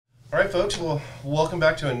All right, folks. Well, welcome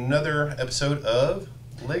back to another episode of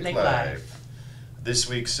Lake Life. This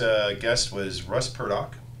week's guest was Russ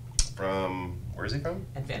Perdock from, where is he from?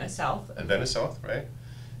 Adventist Health. Adventist Health, right?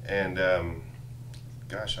 And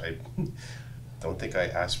gosh, I don't think I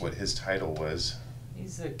asked what his title was.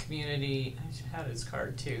 He's a community. I had his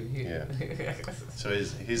card too. Yeah. So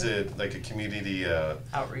he's a community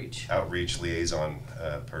outreach liaison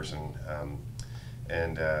person,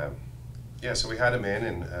 yeah. So we had him in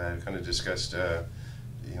and kind of discussed the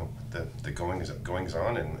goings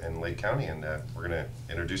on in Lake County, and we're gonna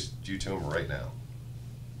introduce you to him right now.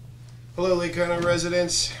 Hello, Lake County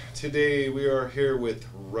residents. Today we are here with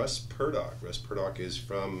Russ Perdock. Russ Perdock is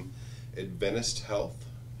from Adventist Health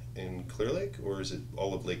in Clear Lake, or is it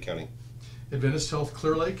all of Lake County? Adventist Health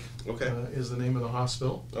Clear Lake is the name of the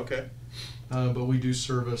hospital. Okay. But we do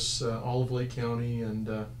service all of Lake County, and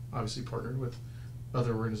obviously partnered with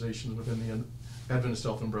other organizations within the Adventist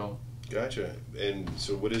Health umbrella. Gotcha. And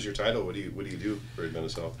so what is your title? What do you do for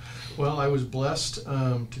Adventist Health? Well, I was blessed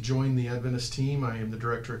to join the Adventist team. I am the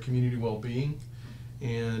Director of Community Wellbeing,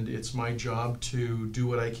 and it's my job to do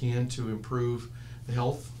what I can to improve the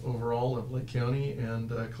health overall of Lake County and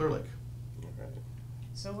Clear Lake. Okay.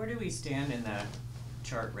 So where do we stand in the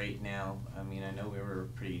chart right now? I mean, I know we were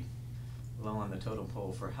pretty low on the totem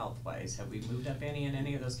pole for health-wise. Have we moved up any in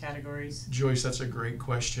any of those categories? Joyce, that's a great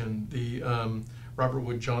question. The Robert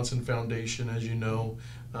Wood Johnson Foundation, as you know,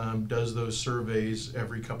 does those surveys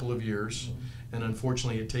every couple of years, and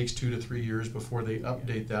unfortunately it takes 2 to 3 years before they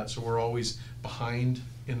update that, so we're always behind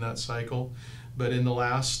in that cycle. But in the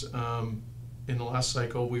last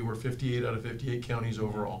cycle, we were 58 out of 58 counties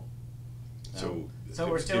overall. So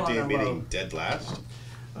we're still on the meaning dead last?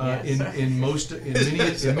 Yes. in many of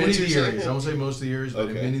the areas, I won't say most of the areas, but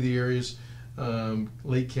in many of the areas,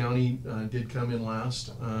 Lake County did come in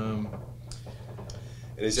last. And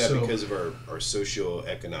is that because of our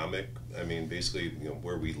socioeconomic? I mean, basically,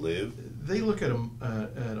 where we live. They look at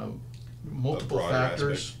multiple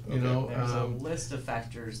factors. Okay. There's a list of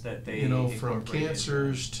factors that they from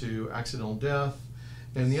cancers to accidental death,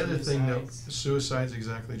 and the other thing that suicides,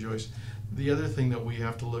 exactly, Joyce. The other thing that we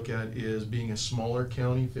have to look at is being a smaller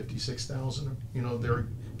county, 56,000, there,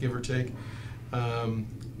 give or take.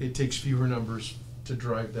 It takes fewer numbers to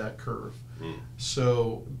drive that curve.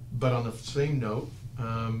 So, but on the same note,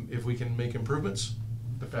 if we can make improvements,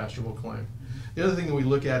 the faster we'll climb. The other thing that we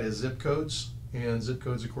look at is zip codes, and zip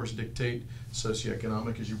codes, of course, dictate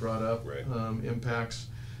socioeconomic, as you brought up, right. Impacts.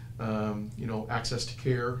 Access to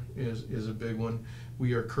care is a big one.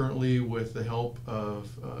 We are currently, with the help of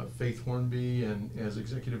Faith Hornby and as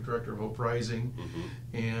Executive Director of Hope Rising,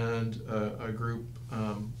 and a group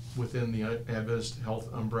within the Adventist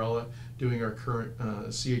Health umbrella, doing our current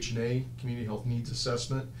CHNA, Community Health Needs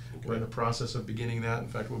Assessment. Okay. We're in the process of beginning that. In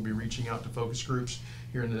fact, we'll be reaching out to focus groups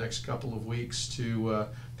here in the next couple of weeks to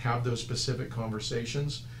have those specific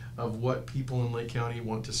conversations of what people in Lake County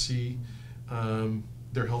want to see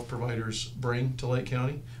their health providers bring to Lake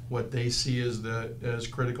County, what they see as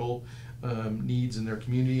critical needs in their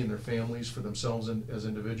community and their families for themselves and as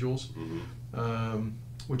individuals,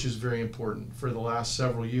 which is very important. For the last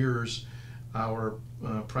several years, our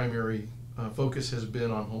primary focus has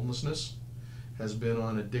been on homelessness, has been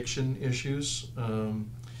on addiction issues,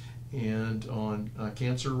 and on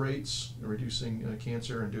cancer rates, reducing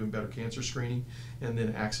cancer and doing better cancer screening, and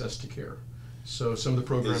then access to care. So some of the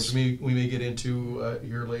programs we may get into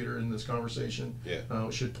here later in this conversation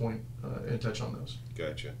should point and touch on those.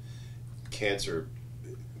 Gotcha. Cancer,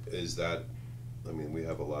 is that, I mean, we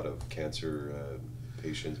have a lot of cancer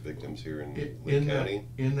patients, victims here in Lake County.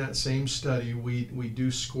 In that same study, we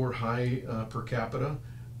do score high per capita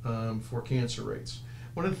for cancer rates.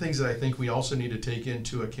 One of the things that I think we also need to take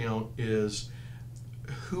into account is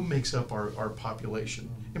who makes up our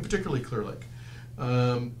population, and particularly Clear Lake.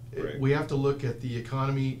 Right. We have to look at the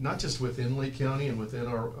economy, not just within Lake County and within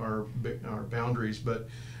our boundaries, but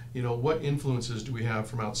what influences do we have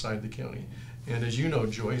from outside the county? And as you know,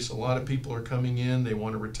 Joyce, a lot of people are coming in, they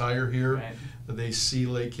want to retire here. Right. They see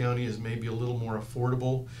Lake County as maybe a little more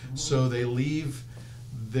affordable, so they leave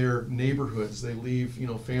their neighborhoods. They leave,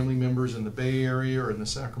 family members in the Bay Area or in the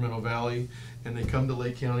Sacramento Valley, and they come to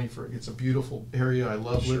Lake County it's a beautiful area. I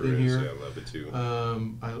love living here. Yeah, I love it too.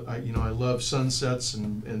 I love sunsets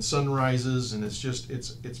and sunrises, and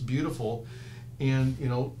it's beautiful, and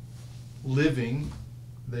living,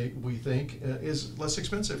 we think, is less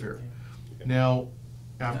expensive here. Okay. Now,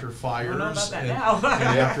 after fires and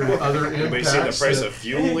after other impacts. Anybody seen the price of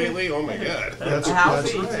fuel lately? Oh my God. That's right.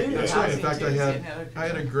 That's right. In fact, I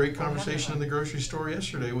had a great conversation in the grocery store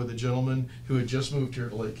yesterday with a gentleman who had just moved here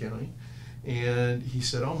to Lake County, And he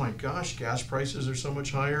said, "Oh my gosh, gas prices are so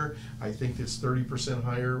much higher. I think it's 30%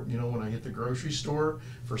 higher, you know, when I hit the grocery store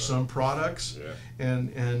for some products." Yeah.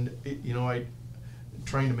 And it, you know, I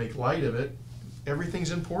trying to make light of it. Everything's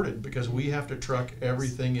imported because we have to truck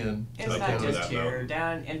everything in. It's to the not county. just here.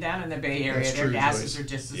 Down in the Bay Area, That's their true, gases Joyce. are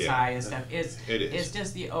just as Yeah. high and stuff. It is. It's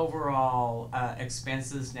just the overall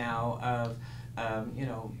expenses now of you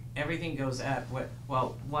know, everything goes up.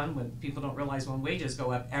 When people don't realize when wages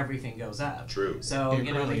go up, everything goes up. True. So,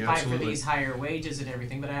 you know, they Incredibly, fight for absolutely. these higher wages and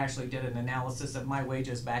everything, but I actually did an analysis of my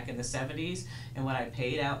wages back in the 70s and what I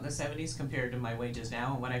paid out in the 70s compared to my wages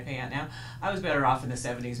now and what I pay out now. I was better off in the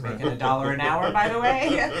 70s making $1 an hour, by the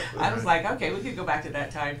way. I was like, okay, we could go back to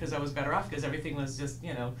that time because I was better off because everything was just,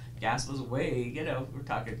 you know, gas was way, you know, we're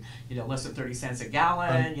talking, you know, less than 30 cents a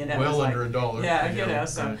gallon, you know. Well it was like, under $1. Yeah, you know,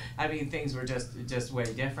 so, right. I mean, things were just way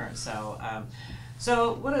different, so,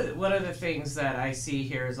 so one of the things that I see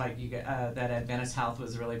here is like that Adventist Health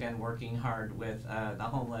has really been working hard with the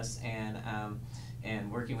homeless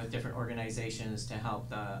and working with different organizations to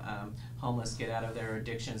help the homeless get out of their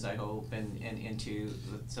addictions, I hope, and into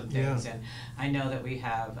some things. Yeah. And I know that we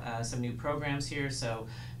have some new programs here, so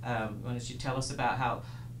why don't you tell us about how,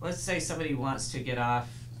 let's say somebody wants to get off,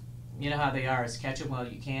 you know how they are, it's catch them while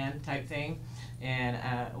you can type thing. And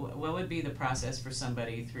what would be the process for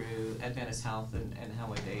somebody through Adventist Health and how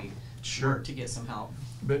would they Sure. work to get some help?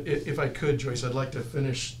 But if I could, Joyce, I'd like to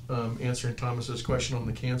finish answering Thomas's question on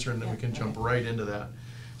the cancer, and then we can jump right into that.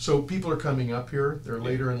 So people are coming up here. They're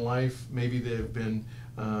later in life. Maybe they've been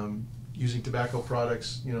using tobacco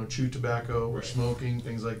products, you know, chew tobacco or Right. smoking,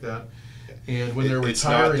 things like that. And when they're It's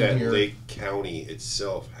not retiring that here, Lake County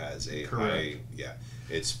itself has a Correct. high,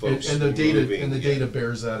 it's folks and the data moving, and the data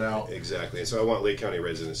bears that out. Exactly, and so I want Lake County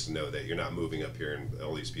residents to know that you're not moving up here and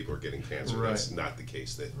all these people are getting cancer. Right. That's not the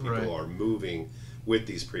case. That people Right. are moving with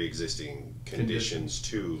these pre-existing conditions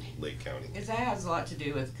to Lake County. That has a lot to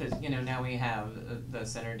do with, because, you know, now we have the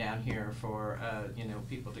center down here for, you know,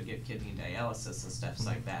 people to get kidney dialysis and stuff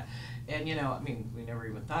like that. And, you know, I mean, we never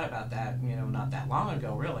even thought about that, you know, not that long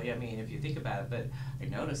ago, really. I mean, if you think about it, but I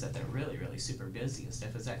noticed that they're really, really super busy and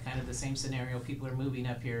stuff. Is that kind of the same scenario? People are moving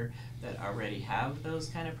up here that already have those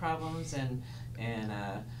kind of problems, and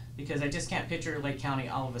because I just can't picture Lake County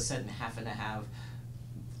all of a sudden having to have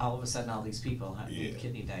all of a sudden all these people need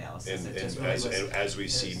kidney dialysis. And, It just and really as we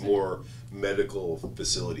see more medical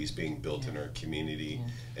facilities being built in our community,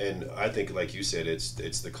 and I think, like you said, it's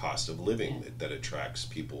the cost of living that attracts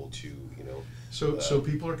people to, you know. So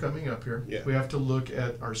people are coming up here. Yeah. We have to look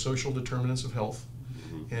at our social determinants of health.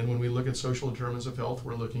 And when we look at social determinants of health,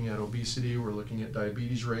 we're looking at obesity, we're looking at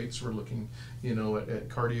diabetes rates, we're looking, you know, at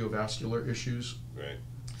cardiovascular issues. Right.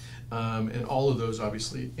 And all of those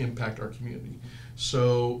obviously impact our community.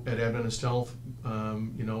 So at Adventist Health,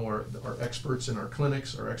 you know, our experts in our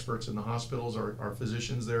clinics, our experts in the hospitals, our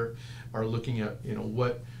physicians there are looking at, you know,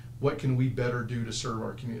 what can we better do to serve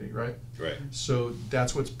our community, right? Right. So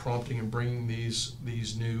that's what's prompting and bringing these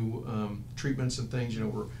new treatments and things. You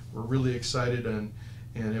know, we're really excited and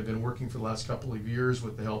have been working for the last couple of years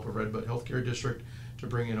with the help of Red Bud Healthcare District to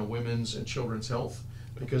bring in a women's and children's health,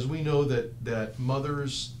 because we know that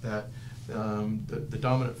mothers, that the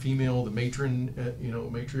dominant female, the matron, you know,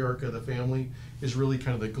 matriarch of the family is really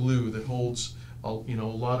kind of the glue that holds, you know,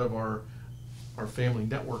 a lot of our family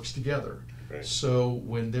networks together. Right. So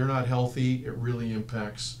when they're not healthy, it really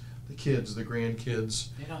impacts the kids, the grandkids.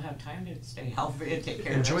 They don't have time to stay healthy and take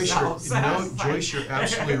care And of Joyce, themselves. Joyce, you're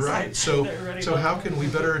absolutely right. So how can we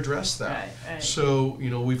better address that? Right. So, you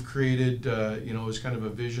know, we've created, you know, as kind of a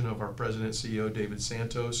vision of our president, CEO, David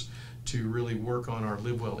Santos, to really work on our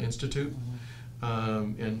Live Well Institute,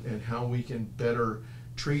 and how we can better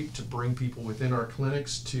treat, to bring people within our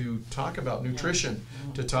clinics to talk about nutrition,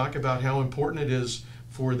 to talk about how important it is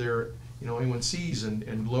for their, you know, A1Cs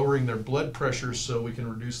and lowering their blood pressure so we can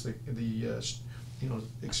reduce the you know,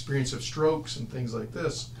 experience of strokes and things like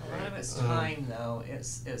this. A lot of it's time, though.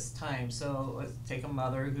 It's time. So let's take a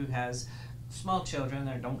mother who has small children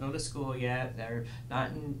that don't go to school yet. They're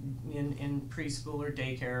not in preschool or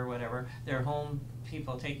daycare or whatever. They're home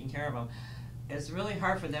people taking care of them. It's really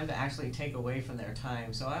hard for them to actually take away from their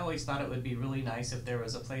time. So I always thought it would be really nice if there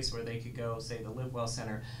was a place where they could go, say the Live Well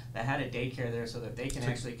Center, that had a daycare there so that they can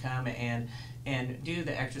actually come and do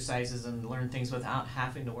the exercises and learn things without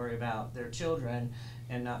having to worry about their children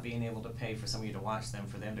and not being able to pay for somebody to watch them,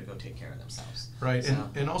 for them to go take care of themselves. Right, So,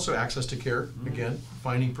 and also access to care, again,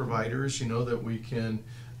 finding providers, you know, that we can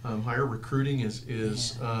hire. Recruiting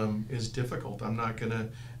is difficult. I'm not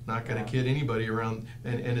gonna kid anybody around,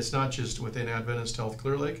 and it's not just within Adventist Health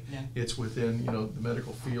Clear Lake, it's within, you know, the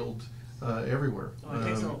medical field everywhere. Well, it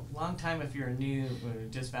takes a long time if you're new. We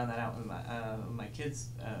just found that out when my kids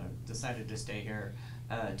decided to stay here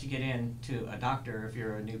to get in to a doctor. If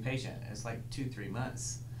you're a new patient, it's like 2-3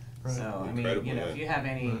 months. Right. So I mean, if you have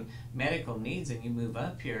any medical needs and you move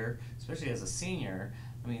up here, especially as a senior,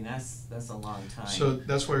 I mean that's a long time. So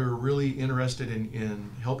that's why we're really interested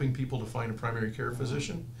in helping people to find a primary care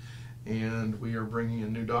physician, and we are bringing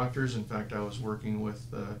in new doctors. In fact, I was working with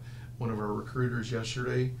one of our recruiters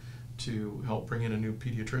yesterday to help bring in a new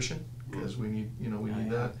pediatrician, because we need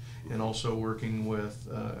that, and also working with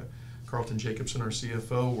Carlton Jacobson, our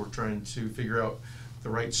CFO. We're trying to figure out the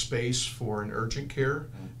right space for an urgent care,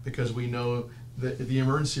 because we know that the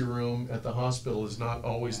emergency room at the hospital is not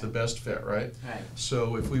always the best fit, right? Right.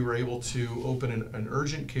 So if we were able to open an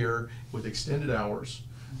urgent care with extended hours,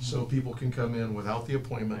 so people can come in without the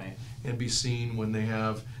appointment and be seen when they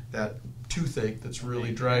have that toothache that's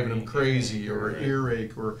really driving them crazy, or an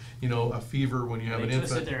earache, or a fever when you have an infant.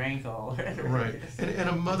 They twisted their ankle. Right. And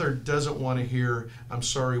a mother doesn't want to hear, "I'm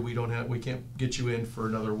sorry, we can't get you in for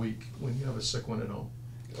another week," when you have a sick one at home.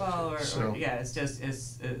 Well, it's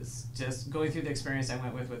just going through the experience I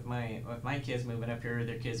went with my kids moving up here.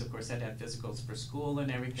 Their kids, of course, had to have physicals for school and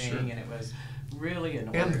everything, and it was really an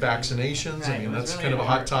ordeal. And vaccinations. I mean, that's really kind of a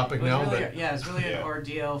hot topic now. Really, it's really an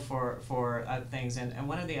ordeal for things. And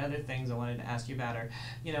one of the other things I wanted to ask you about are,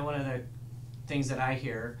 one of the things that I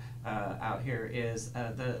hear out here is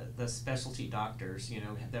the specialty doctors.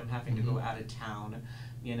 Them having to go out of town.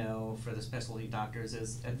 For the specialty doctors.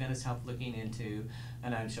 Is Adventist Health looking into,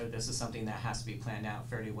 and I'm sure this is something that has to be planned out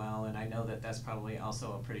fairly well, and I know that that's probably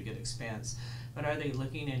also a pretty good expense, but are they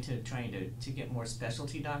looking into trying to get more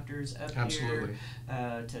specialty doctors up Absolutely.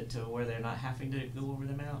 here to where they're not having to go over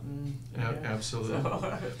the mountain?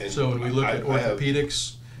 Absolutely. So when we look at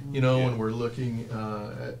orthopedics, when we're looking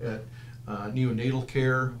at neonatal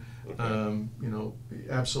care,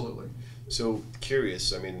 absolutely. So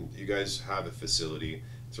curious, I mean, you guys have a facility.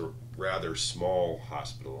 It's a rather small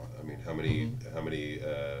hospital. I mean, how many?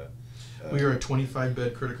 We are a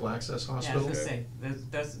 25-bed critical access hospital. Yeah, I was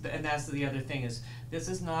gonna say that's the other thing is this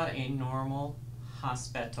is not a normal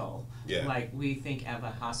hospital. Yeah. Like we think of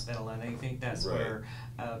a hospital, and I think that's where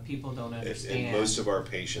people don't understand. And most of our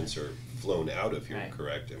patients are flown out of here,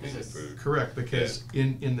 correct? I mean, correct, because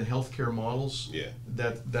in the healthcare models,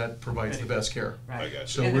 that provides the best care. Right. I got you.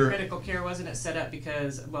 So and the critical care, wasn't it set up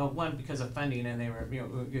because because of funding, and they were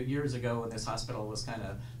years ago when this hospital was kind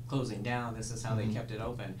of closing down, this is how they kept it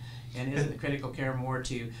open. And isn't the critical care more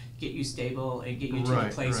to get you stable and get you to the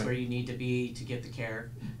place where you need to be to get the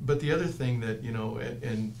care? But the other thing that,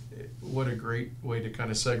 and what a great way to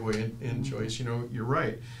kind of segue in Joyce, you're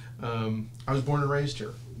right. I was born and raised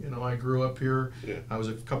here. I grew up here. Yeah. I was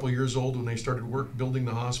a couple years old when they started building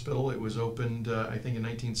the hospital. It was opened, I think, in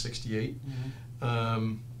 1968.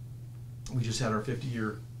 We just had our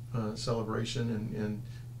 50-year celebration in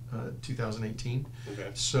 2018. Okay.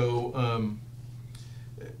 So,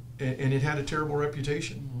 and it had a terrible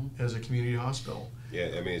reputation as a community hospital.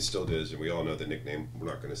 Yeah, I mean, it still does, and we all know the nickname. We're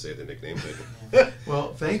not going to say the nickname, but...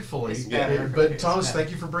 Well, thankfully, but Thomas,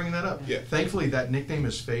 thank you for bringing that up. Yeah. Thankfully, that nickname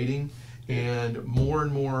is fading, and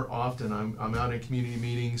more often, I'm out in community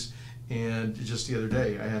meetings, and just the other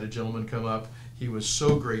day, I had a gentleman come up. He was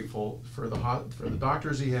so grateful for the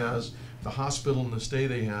doctors he has, the hospital, and the stay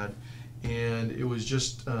they had, and it was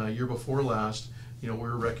just year before last. We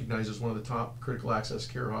were recognized as one of the top critical access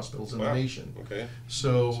care hospitals in the nation. Okay.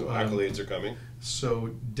 So accolades are coming.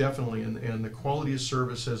 So definitely, and the quality of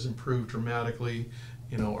service has improved dramatically.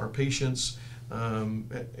 Our patients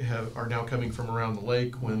are now coming from around the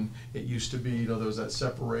lake when it used to be, there was that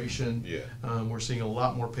separation. Yeah. We're seeing a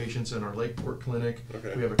lot more patients in our Lakeport clinic.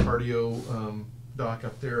 Okay. We have a cardio doc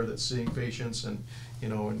up there that's seeing patients, and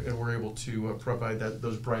we're able to provide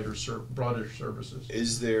those broader services.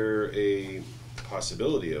 Is there a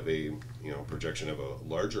possibility of a projection of a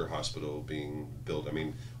larger hospital being built? I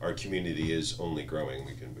mean, our community is only growing.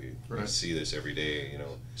 We see this every day,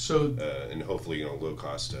 So and hopefully low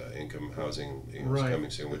cost income housing is coming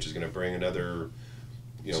soon, which is going to bring another.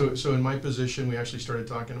 So in my position, we actually started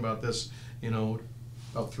talking about this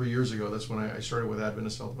about 3 years ago. That's when I started with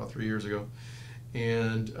Adventist Health about 3 years ago.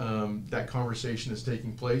 And that conversation is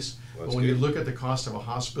taking place. Well, but when you look at the cost of a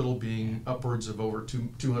hospital being upwards of over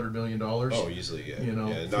 $200 million. Oh, easily, yeah.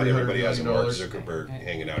 Not everybody has a Mark Zuckerberg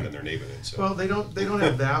hanging out in their neighborhood. So. Well, they don't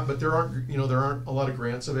have that, but there aren't a lot of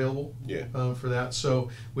grants available for that. So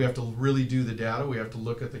we have to really do the data. We have to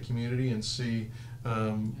look at the community and see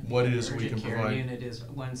what it is that we can provide. Urgent care unit is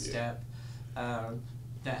one step.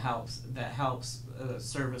 That helps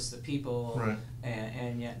service the people,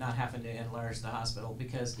 and yet not having to enlarge the hospital,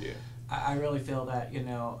 because I really feel that, you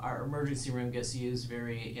know, our emergency room gets used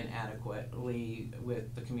very inadequately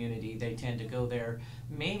with the community. They tend to go there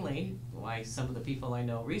mainly, why some of the people I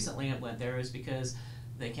know recently have went there is because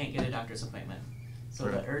they can't get a doctor's appointment. So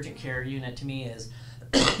Right. the urgent care unit to me is,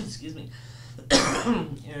 excuse me,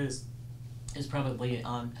 is probably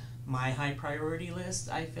on my high priority list,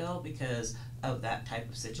 I feel, because of that type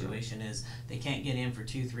of situation is they can't get in for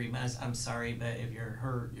 2-3 months. I'm sorry, but if you're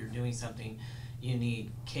hurt, you're doing something, you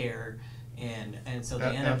need care, and so they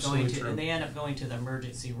end up going Absolutely to true. and they end up going to the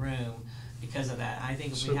emergency room because of that. I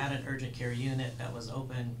think if we So- had an urgent care unit that was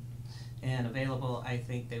open and available, I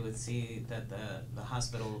think they would see that the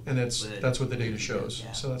hospital And that's would, that's what the data shows.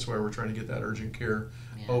 Yeah. So that's why we're trying to get that urgent care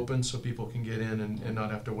Yeah. open so people can get in and not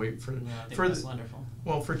have to wait for No, I think for that's the, wonderful.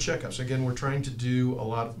 well, for checkups. Again, we're trying to do a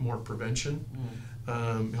lot more prevention,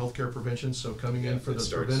 Mm. healthcare prevention. So coming in for it the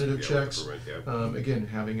starts, preventative with checks. Again,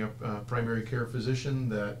 having a primary care physician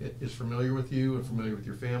that is familiar with you and familiar with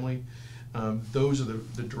your family. Those are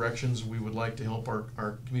the directions we would like to help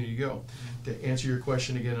our community go. To answer your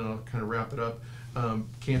question again, and I'll kind of wrap it up,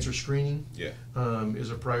 cancer screening Yeah.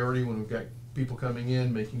 is a priority when we've got people coming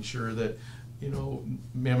in, making sure that, you know,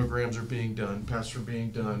 mammograms are being done, PAPs are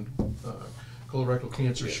being done, colorectal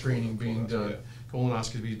cancer Yeah, screening being done, yeah.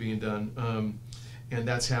 colonoscopy being done. And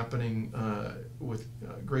that's happening with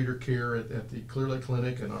greater care at the Clear Lake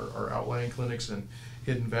Clinic and our outlying clinics in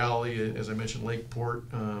Hidden Valley, as I mentioned, Lakeport,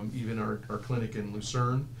 even our clinic in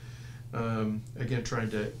Lucerne. Again, trying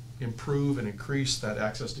to improve and increase that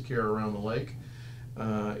access to care around the lake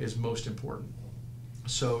is most important.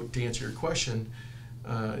 So to answer your question,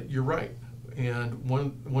 you're right. And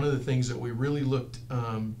one of the things that we really looked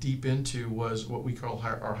deep into was what we call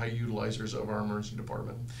our high utilizers of our emergency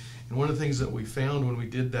department. And one of the things that we found when we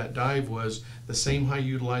did that dive was the same high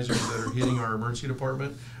utilizers that are hitting our emergency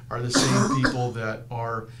department are the same people that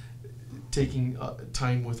are taking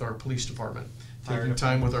time with our police department, taking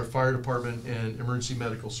time with our fire department and emergency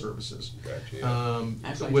medical services. Gotcha.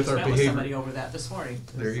 Actually, With I our just met with behavior. somebody over that this morning.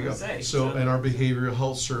 There you go. Say, So, and our behavioral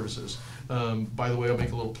health services. By the way, I'll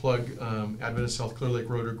make a little plug. Adventist Health Clear Lake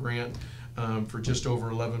wrote a grant for just over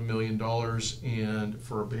 $11 million and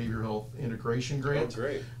for a behavioral health integration grant. Oh,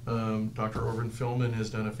 great. Dr. Orvin Philman has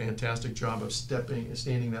done a fantastic job of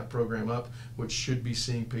standing that program up, which should be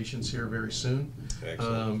seeing patients here very soon.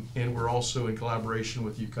 Excellent. And we're also in collaboration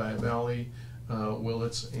with Ukiah Valley,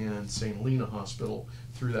 Willits, and St. Helena Hospital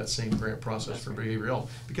through that same grant process for behavioral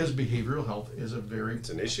health, because behavioral health is a very It's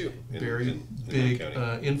an issue. very in big Lake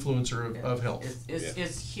County. influencer of health.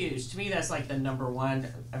 It's huge. To me, that's like the number one.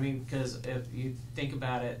 I mean, because if you think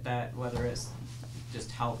about it, that whether it's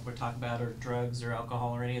just health we're talking about, or drugs or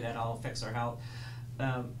alcohol or any of that all affects our health.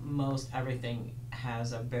 Most everything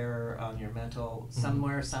has a bearer on your mental.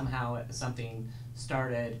 Somewhere, somehow, something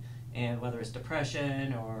started, and whether it's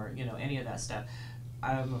depression or, you know, any of that stuff.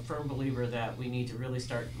 I'm a firm believer that we need to really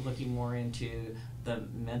start looking more into the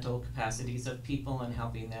mental capacities of people and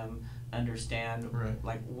helping them understand, Right.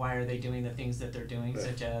 like, why are they doing the things that they're doing, Right.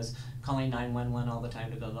 such as calling 911 all the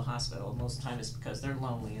time to go to the hospital. Most of the time it's because they're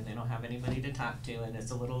lonely and they don't have anybody to talk to, and it's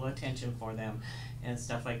a little attention for them and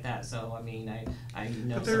stuff like that. So, I mean, I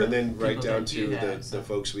know But some And then people right down that do to that, the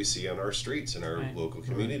folks we see on our streets in our Right. local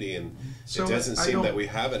community, and So it doesn't I seem don't- that we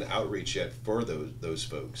have an outreach yet for those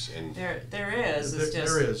folks. And There is. It's There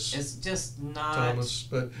just, is. It's just not. Thomas,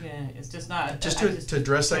 but Yeah, it's just not. just I to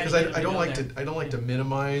address that, try because to get I don't them like go to there. I don't like to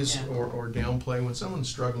minimize Yeah. or downplay when someone's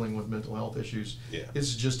struggling with mental health issues. Yeah.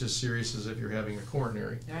 It's just as serious as if you're having a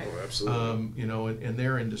coronary. Right. oh, absolutely. You know, and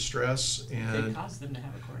they're in distress, It and caused them to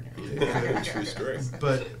have a coronary. True story.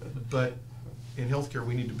 but in healthcare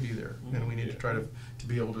we need to be there, and we need to Yeah. try to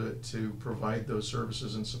be able to provide those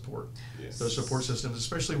services and support. Yes. Those support systems,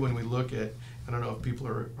 especially when we look at, I don't know if people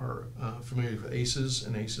are familiar with ACEs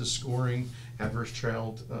and ACEs scoring, adverse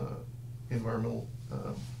child environmental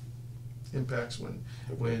impacts,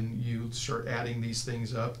 when you start adding these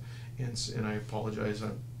things up, and I apologize, I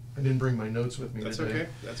didn't bring my notes with me That's today. okay.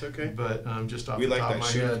 That's okay. But just off We the like top that. of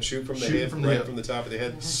my head, Shoot from the shooting hip, from the right hip. from the top of the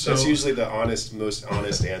head. So- That's usually the most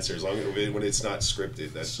honest answer, as long as when it's not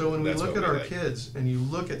scripted. That's So when we that's look what at our like. kids, and you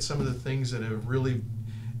look at some of the things that have really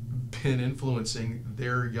been influencing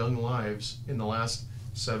their young lives in the last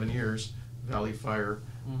 7 years, Valley Fire,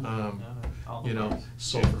 All the you know, fires.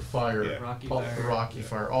 Sulphur Fire, Yeah. Rocky all- Fire. Rocky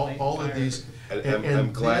Fire, all Lake of Fire. these. And, And- I'm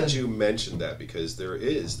and glad then- you mentioned that, because there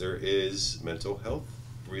is mental health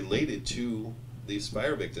related to these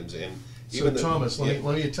fire victims, and So even Thomas, let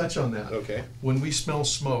me touch on that. Okay. When we smell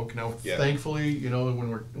smoke, now Yeah. thankfully, you know,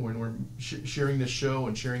 when we're sharing this show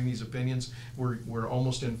and sharing these opinions, we're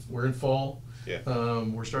in fall, Yeah.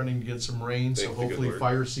 We're starting to get some rain, so Thank the good hopefully Lord.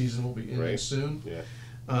 fire season will be ending Right. soon.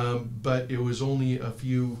 Yeah. But it was only a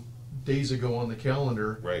few days ago on the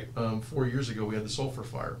calendar. Right. 4 years ago, we had the sulfur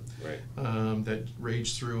fire Right. that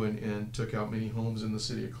raged through and took out many homes in the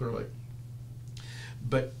city of Clear Lake.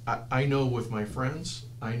 But I know with my friends,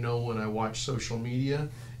 I know when I watch social media,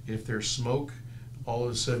 if there's smoke, all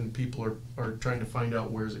of a sudden people are trying to find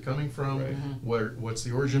out where's it coming from, Right. what's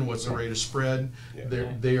the origin, what's the rate of spread.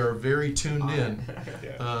 Yeah. They are very tuned in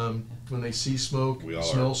Yeah. when they see smoke, We all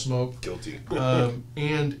smell are. smoke, Guilty.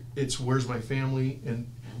 and it's where's my family and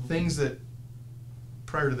things that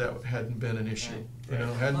prior to that hadn't been an issue. Right. You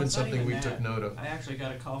know, Right. hadn't Well, been it's not something even we that. took note of. I actually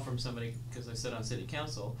got a call from somebody, because I sit on city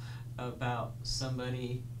council, about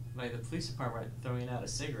somebody by the police department throwing out a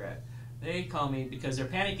cigarette. They call me because they're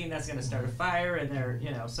panicking that's gonna start a fire, and they're,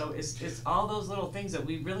 so it's all those little things that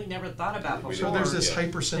we really never thought about before. So there's this Yeah.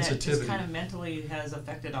 That just hypersensitivity. kind of mentally has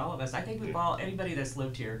affected all of us. I think we've Yeah. all, anybody that's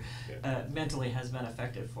lived here, Yeah. mentally has been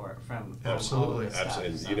affected from Absolutely. all of this stuff,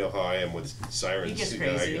 Absolutely. And so. you know how I am with sirens. He gets You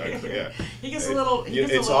know, crazy. yeah. He gets a little. He Yeah,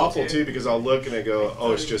 gets a it's little awful too, because I'll look and I go,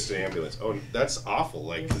 "Oh, it's just an ambulance." Oh, that's awful.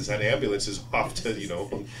 Like, because that ambulance is off to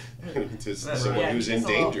to But, someone yeah, who's he in gets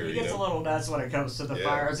a little- danger. He You gets a know. little nuts when it comes to the Yeah.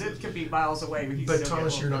 fires. It could be miles away. He's But still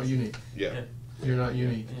Thomas, get a you're not little- unique. Yeah. You're not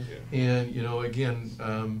unique. Yeah. And, again,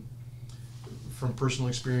 from personal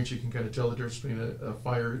experience, you can kind of tell the difference between a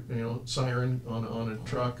fire, siren on a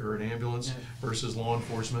truck or an ambulance Yeah. versus law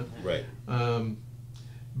enforcement. Right.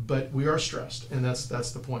 But we are stressed, and that's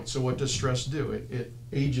the point. So what does stress do? It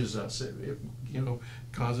ages us. It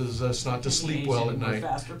causes us not to sleep well at Aging more night.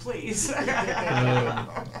 Faster, please.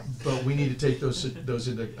 But we need to take those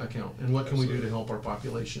into account. And what can we do to Absolutely. help our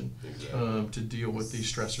population Exactly. to deal with these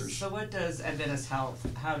stressors? So what does Adventist Health,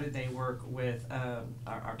 how do they work with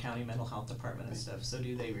our county mental health department and stuff? So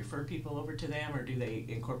do they refer people over to them, or do they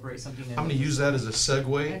incorporate something in? I'm going to use that as a segue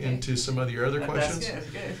Okay. into some of your other questions. That's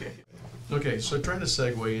good. Okay, so trying to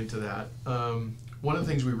segue into that, one of the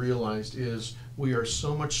things we realized is we are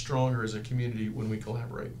so much stronger as a community when we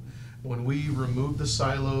collaborate. When we remove the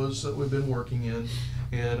silos that we've been working in,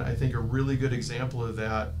 and I think a really good example of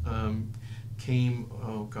that came,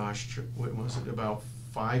 what was it, about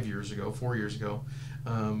 4 years ago,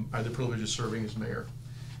 I had the privilege of serving as mayor.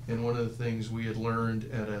 And one of the things we had learned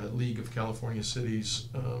at a League of California Cities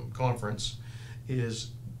conference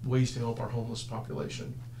is ways to help our homeless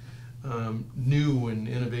population. New and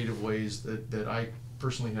innovative ways that I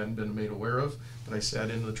personally hadn't been made aware of, but I sat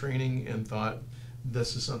into the training and thought,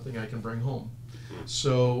 this is something I can bring home.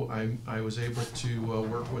 So I was able to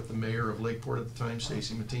work with the mayor of Lakeport at the time,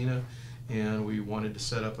 Stacy Mattina, and we wanted to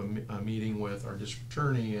set up a meeting with our district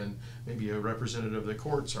attorney and maybe a representative of the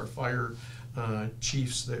courts, our fire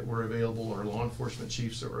chiefs that were available, or law enforcement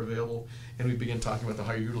chiefs that were available, and we began talking about the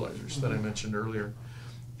higher utilizers that I mentioned earlier,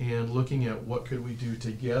 and looking at what could we do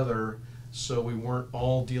together so we weren't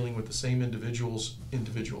all dealing with the same individuals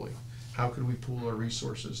individually. How could we pool our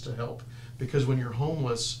resources to help? Because when you're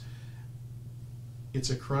homeless, it's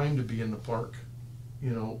a crime to be in the park,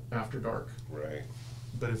 after dark. Right.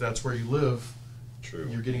 But if that's where you live, True.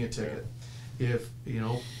 you're getting a ticket. If,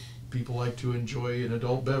 people like to enjoy an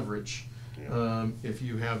adult beverage, Yeah. if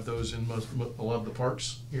you have those in a lot of the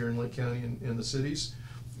parks here in Lake County and in the cities,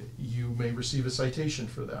 you may receive a citation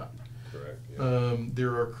for that. Correct. Yeah.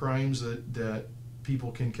 There are crimes that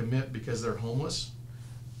people can commit because they're homeless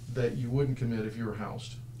that you wouldn't commit if you were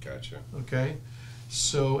housed. Gotcha. Okay,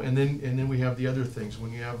 so and then we have the other things.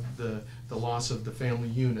 When you have the loss of the family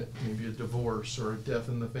unit, maybe a divorce or a death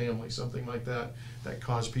in the family, something like that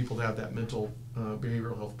cause people to have that mental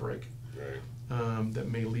behavioral health break. Right. That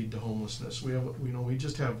may lead to homelessness. We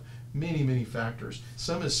just have many factors.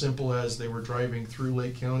 Some as simple as they were driving through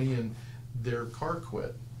Lake County and their car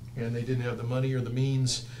quit, and they didn't have the money or the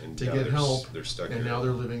means And to now get they're help, they're stuck and here. now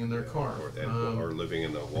they're living in their Yeah, car. or living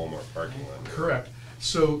in the Walmart parking lot. Correct.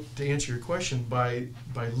 So to answer your question, by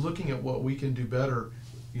looking at what we can do better,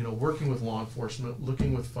 working with law enforcement,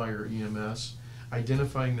 looking with fire EMS,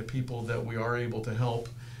 identifying the people that we are able to help,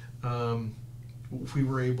 we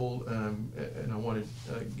were able, and I want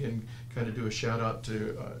to again kind of do a shout out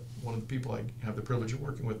to one of the people I have the privilege of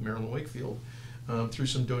working with, Marilyn Wakefield, through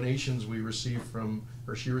some donations she received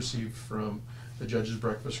from the Judges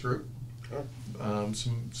Breakfast Group. Oh.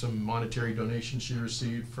 Some monetary donations she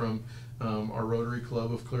received from our Rotary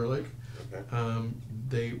Club of Clear Lake.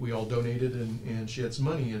 Okay. We all donated, and she had some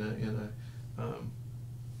money in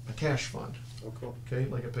a cash fund. Oh, cool. Okay,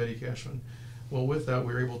 like a petty cash fund. Well, with that,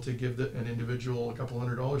 we were able to give an individual a couple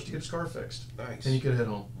 $100 to get his car fixed, Nice. and he could head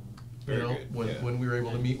home. Very good, yeah. when we were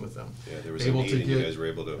able to meet with them. Yeah, there was able a need to and you guys were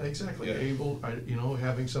able to. Exactly, Yeah.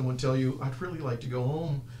 having someone tell you, I'd really like to go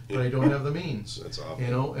home, but I don't have the means. That's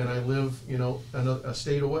awful. And I live, a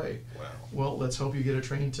state away. Wow. Well, let's help you get a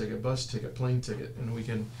train ticket, bus ticket, plane ticket, and we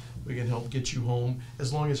can help get you home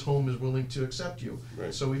as long as home is willing to accept you.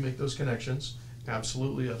 Right. So we make those connections.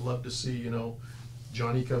 Absolutely, I'd love to see,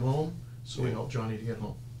 Johnny come home, so we Yeah. help Johnny to get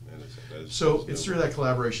home. That is So it's through that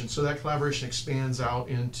collaboration. So that collaboration expands out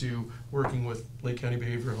into working with Lake County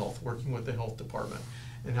Behavioral Health, working with the health department,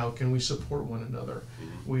 and how can we support one another.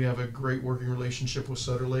 Mm-hmm. We have a great working relationship with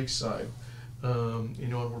Sutter Lakeside, and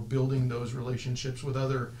we're building those relationships with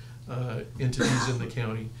other entities in the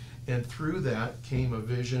county. And through that came a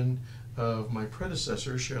vision of my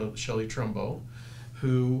predecessor, Shelley Trumbo,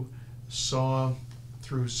 who saw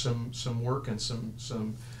through some work and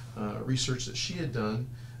some research that she had done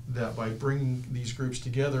that by bringing these groups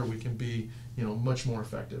together, we can be, much more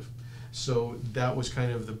effective. So that was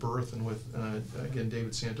kind of the birth, and with, again,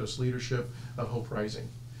 David Santos' leadership of Hope Rising.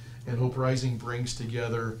 And Hope Rising brings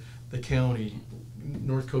together the county,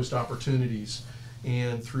 North Coast Opportunities,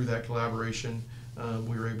 and through that collaboration,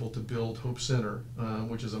 we were able to build Hope Center,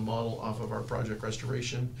 which is a model off of our Project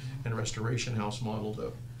Restoration and Restoration House model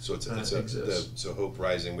that So exists. so Hope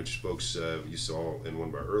Rising, which folks you saw in one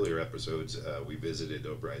of our earlier episodes, we visited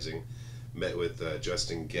Hope Rising, met with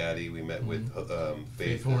Justin Gaddy, we met with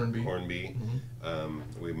Faith Hornby.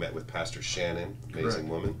 We met with Pastor Shannon, amazing Correct.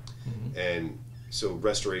 woman, and so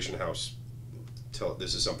Restoration House.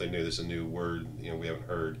 This is something new. This is a new word we haven't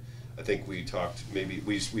heard. I think we talked, maybe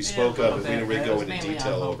we spoke of it, we didn't really go into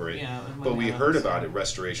detail over it, but we heard about it,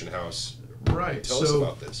 Restoration House. Right. Tell us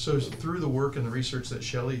about this. So through the work and the research that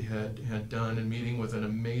Shelley had done, and meeting with an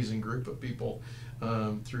amazing group of people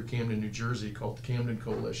through Camden, New Jersey, called the Camden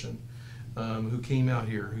Coalition, who came out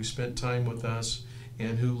here, who spent time with us,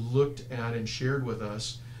 and who looked at and shared with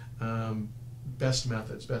us best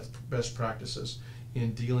methods, best practices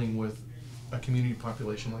in dealing with a community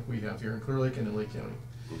population like we have here in Clear Lake and in Lake County.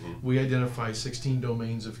 We identify 16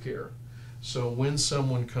 domains of care. So when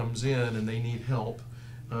someone comes in and they need help,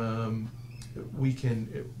 we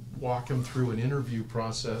can walk them through an interview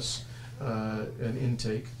process, an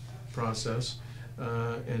intake process,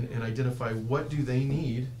 and identify what do they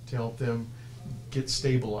need to help them get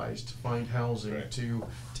stabilized, find housing, right.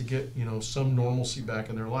 to get some normalcy back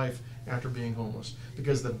in their life after being homeless.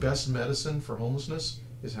 Because the best medicine for homelessness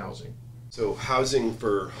is housing. So housing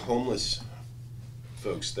for homeless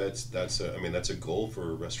folks, that's a goal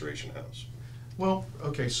for Restoration House. Well,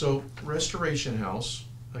 okay, so Restoration House,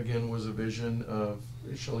 again, was a vision of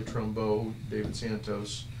Shelley Trumbo, David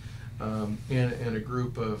Santos, and a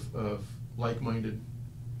group of like-minded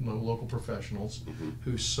local professionals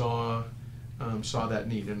who saw that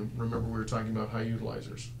need. And remember, we were talking about high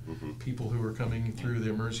utilizers, people who are coming through the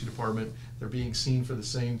emergency department. They're being seen for the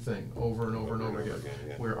same thing over and over and over again,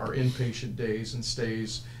 yeah. where our inpatient days and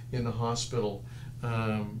stays in the hospital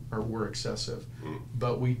were excessive.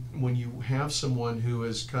 But when you have someone who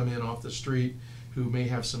has come in off the street, who may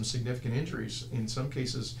have some significant injuries, in some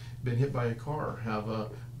cases been hit by a car, have a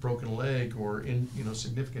broken leg, or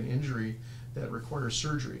significant injury that requires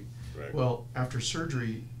surgery. Right. Well, after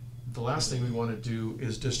surgery, the last thing we want to do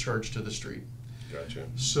is discharge to the street. Gotcha.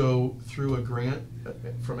 So through a grant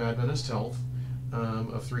from Adventist Health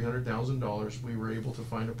of $300,000, we were able to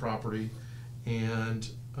find a property and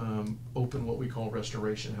open what we call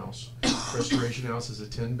Restoration House. Restoration House is a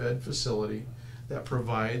 10-bed facility that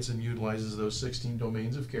provides and utilizes those 16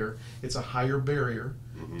 domains of care. It's a higher barrier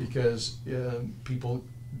because people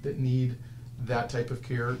that need that type of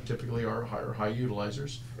care typically are high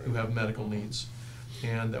utilizers who have medical needs,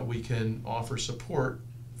 and that we can offer support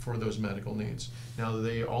for those medical needs. Now,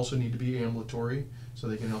 they also need to be ambulatory, so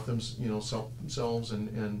they can help them, themselves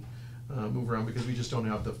and move around, because we just don't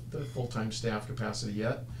have the full-time staff capacity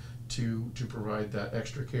yet to provide that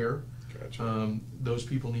extra care. Gotcha. Those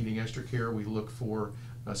people needing extra care, we look for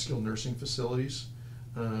skilled nursing facilities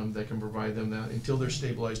that can provide them that until they're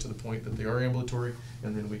stabilized to the point that they are ambulatory,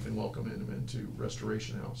 and then we can welcome them into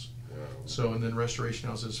Restoration House. Wow. So, and then Restoration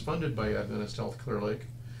House is funded by Adventist Health Clear Lake.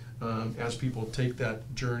 As people take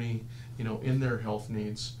that journey, in their health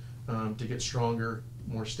needs, to get stronger,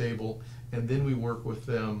 more stable, and then we work with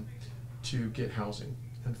them to get housing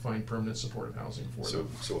and find permanent supportive housing for them.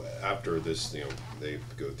 So after this, they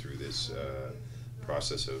go through this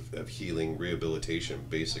process of healing, rehabilitation,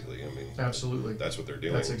 basically. Absolutely. That's what they're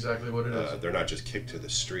doing. That's exactly what it is. They're not just kicked to the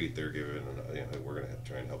street. They're given, we're going to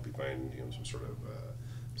try and help you find, some sort of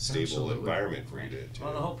stable Absolutely. environment for you to.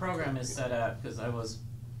 Well, the whole program is set up because I was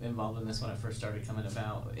involved in this when it first started coming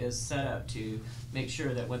about, is set up to make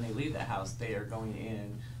sure that when they leave the house, they are going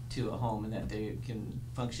in to a home and that they can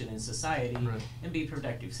function in society Right. and be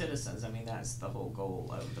productive citizens. I mean, that's the whole goal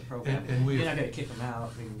of the program. And we've- You're not going to kick them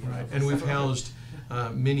out. Right, and we've housed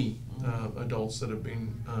many adults that have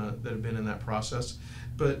been in that process.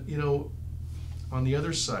 But on the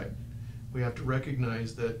other side, we have to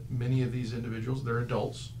recognize that many of these individuals, they're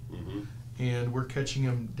adults, and we're catching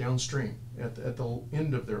them downstream at the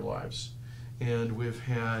end of their lives. And we've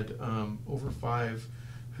had over 5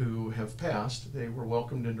 who have passed. They were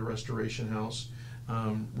welcomed into Restoration House,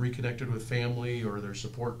 reconnected with family or their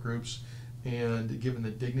support groups, and given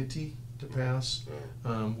the dignity to pass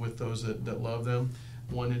with those that love them.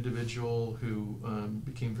 One individual who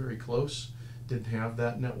became very close, didn't have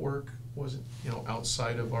that network, wasn't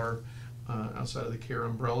outside of the care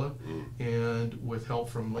umbrella, and with help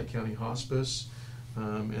from Lake County Hospice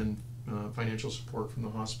and financial support from the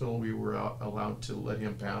hospital, we were allowed to let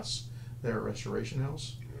him pass there at Restoration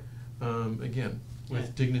House. Again,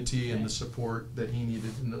 with dignity and the support that he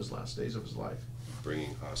needed in those last days of his life.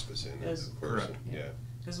 Bringing hospice in, Yes. of course. Correct. Yeah.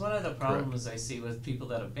 Because one of the problems I see with people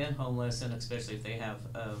that have been homeless, and especially if they have,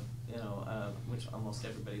 which almost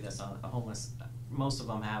everybody that's on a homeless, most of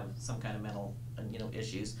them have some kind of mental,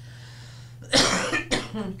 issues.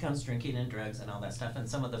 Comes drinking and drugs and all that stuff, and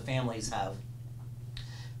some of the families have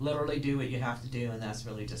literally do what you have to do, and that's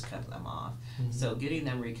really just cut them off. So getting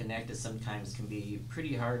them reconnected sometimes can be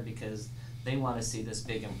pretty hard because they want to see this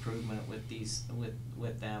big improvement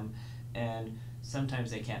with them, and sometimes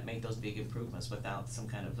they can't make those big improvements without some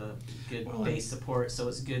kind of a good base support. So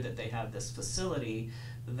it's good that they have this facility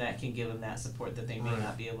that can give them that support that they may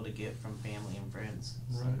not be able to get from family and friends.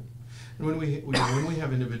 Right. And when we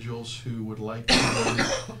have individuals who would like to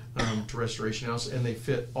go to Restoration House and they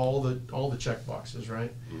fit all the check boxes,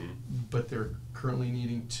 right? But they're currently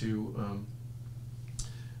needing to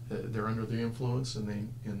they're under the influence and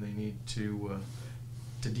they need to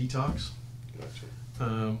detox.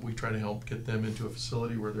 Gotcha. We try to help get them into a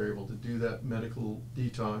facility where they're able to do that medical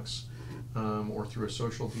detox, or through a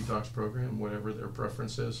social detox program, whatever their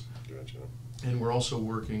preference is. Gotcha. And we're also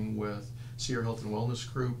working with Sierra Health and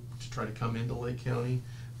Wellness Group to try to come into Lake County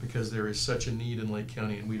because there is such a need in Lake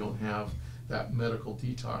County and we don't have that medical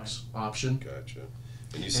detox option. Gotcha.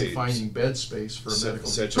 And you say finding bed space for a medical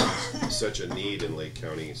detox. Such a need in Lake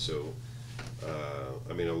County. So,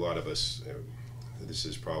 I mean, a lot of us, this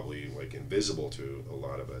is probably like invisible to a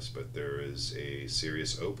lot of us, but there is a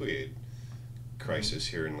serious opioid crisis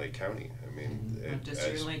here in Lake County. I mean, Not just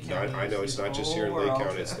here in Lake County. I know it's not just here in whole Lake world.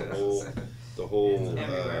 County. It's the whole, It's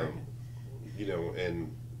everywhere.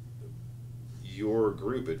 And your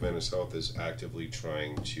group, Adventist Health, is actively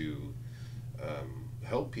trying to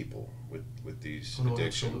help people with these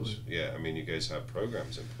addictions. Absolutely. Yeah, I mean, you guys have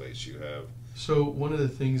programs in place. You have. So one of the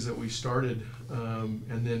things that we started,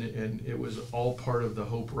 and it was all part of the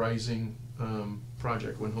Hope Rising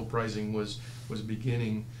project. When Hope Rising was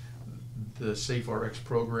beginning, the Safe RX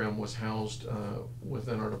program was housed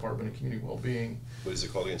within our Department of Community Wellbeing. What is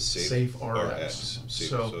it called again? Safe RX.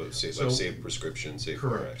 Safe prescription, Safe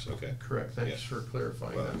correct. RX. Okay. Correct. Thanks for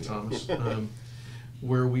clarifying Well, that, yeah. Thomas.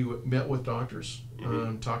 Where we met with doctors,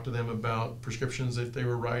 talked to them about prescriptions that they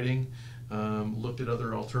were writing, looked at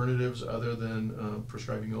other alternatives other than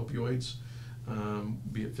prescribing opioids,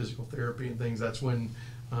 be it physical therapy and things. That's when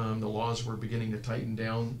the laws were beginning to tighten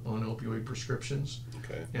down on opioid prescriptions.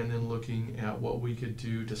 Okay. And then looking at what we could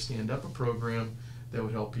do to stand up a program that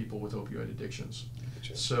would help people with opioid addictions.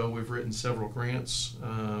 Gotcha. So we've written several grants,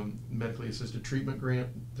 medically assisted treatment grant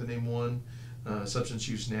to name one. Substance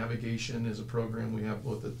use navigation is a program we have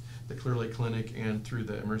both at the Clear Lake Clinic and through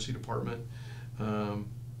the emergency department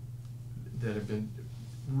that have been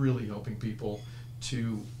really helping people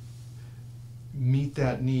to meet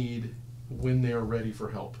that need when they're ready for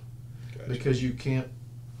help. Gotcha. Because you can't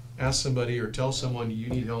ask somebody or tell someone you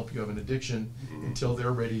need help, you have an addiction, until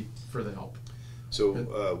they're ready for the help. So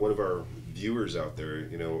one of our viewers out there,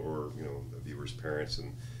 or the viewers' parents,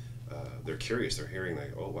 and they're curious. They're hearing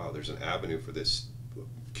like, oh wow, there's an avenue for this.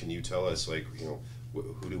 Can you tell us, like,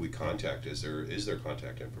 who do we contact? Is there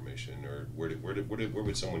contact information, or where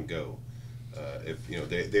would someone go if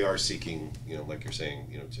they are seeking, like you're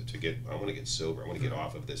saying, to get, I want to get sober, I want to get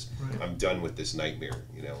off of this. Right. I'm done with this nightmare.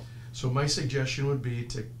 So my suggestion would be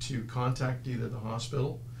to contact either the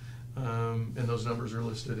hospital, and those numbers are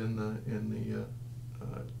listed in the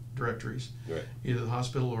directories. Right. Either the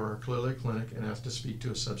hospital or our Clear Lake Clinic, and ask to speak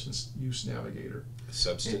to a substance use navigator.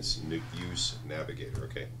 Substance use navigator.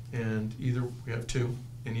 Okay. And either we have two,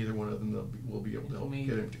 and either one of them will be able to help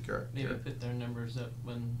get him to care. Maybe put their numbers up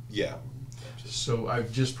when. Yeah. So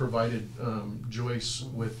I've just provided Joyce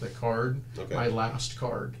with the card, Okay. my last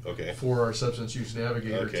card, Okay. for our substance use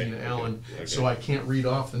navigator, Okay, Tina okay, Allen. okay. So I can't read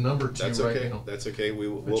off the number to That's you right okay. now. That's okay.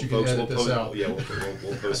 We'll you can edit this post. out. Yeah,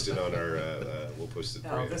 we'll post it on our. We'll post it. No,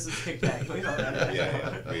 for you. this is kickback. We don't know.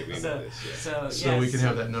 Yeah. We So- know this. Yeah. So we yes. can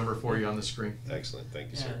have that number for you on the screen. Excellent.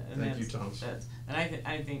 Thank you, Yeah, sir. and Thank you, that's- Thomas. And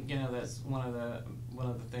I think that's one of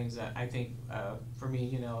the things that I think for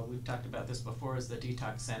me, we've talked about this before, is the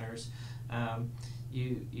detox centers.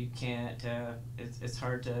 You can't it's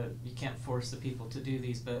hard to, you can't force the people to do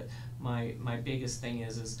these, but my biggest thing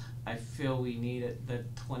is I feel we need the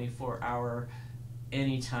 24-hour,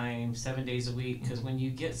 anytime, 7 days a week, because when you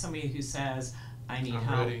get somebody who says, I need I'm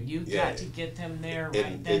help, ready. you've Yeah. got to get them there right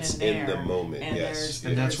And then it's and there. in the moment, And yes. there's-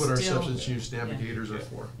 And that's what our there's still- substance use navigators are Yeah.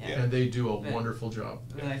 for. Yeah. And they do a But- wonderful job.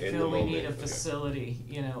 But I In the feel we need a moment, okay. facility,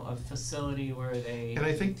 a facility where they And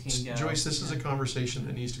I think, can go. Joyce, this is a conversation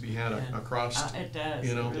that needs to be had Yeah. across, It does,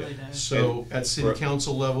 you know. it really does. So And at city for-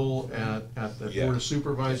 council level, at the Yeah. board of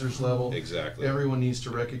supervisors level, Exactly. everyone needs to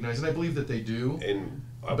recognize, and I believe that they do. And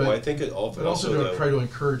But- well, I think it also. But also to though- try to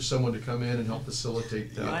encourage someone to come in and help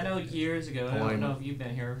facilitate Well, I that. know years ago, I don't know alignment. if you've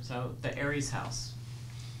been here, so the Aries House,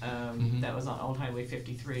 Mhm. that was on Old Highway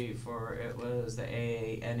 53 it was the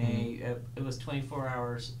AANA, it was 24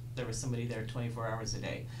 hours, there was somebody there 24 hours a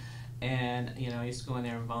day. And, I used to go in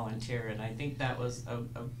there and volunteer, and I think that was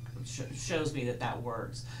shows me that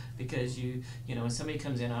works, because when somebody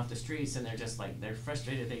comes in off the streets and they're just like, they're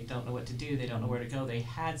frustrated, they don't know what to do, they don't know where to go, they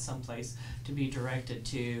had someplace to be directed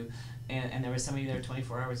to, and there was somebody there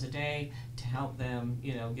 24 hours a day to help them,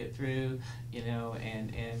 get through,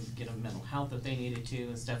 and get them mental health if they needed to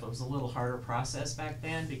and stuff. It was a little harder process back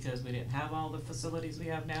then because we didn't have all the facilities we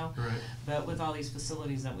have now. Right. But with all these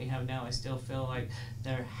facilities that we have now, I still feel like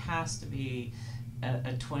there has to be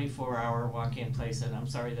a 24-hour walk-in place, and I'm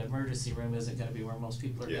sorry, the emergency room isn't gonna be where most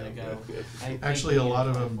people are Yeah, gonna go. yeah, yeah. I think Actually, a we need lot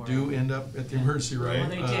of them 24 do hour. end up at the emergency room. Well,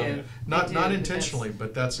 they do. Not They do, not but intentionally,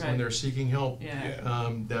 but that's when right. they're seeking help.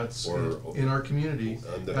 Yeah. That's Or- in our community.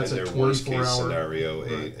 In That's a their worst 24 case hour scenario,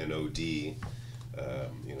 right. an OD,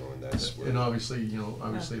 and that's where. And obviously,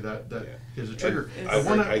 that Yeah. is a trigger. It's-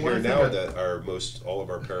 I hear now that that all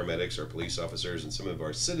of our paramedics, our police officers, and some of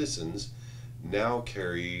our citizens now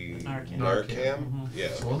carry Narcan. Narcan. Mhm.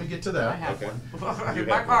 Yeah. So let me get to I that. have Okay. one. You In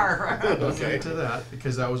my have car. Let me Okay. get to that,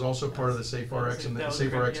 because that was also part of the Safe RX, and That the was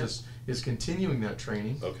Safe great, RX yeah. is continuing that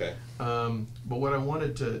training. Okay. But what I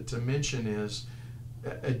wanted to mention is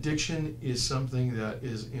addiction is something that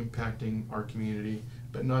is impacting our community,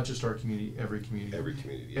 but not just our community, every community. Every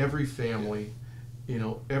community. Every family,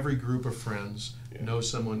 every group of friends Yeah. knows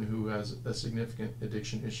someone who has a significant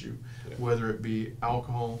addiction issue, Yeah. whether it be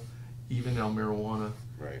alcohol, even now marijuana,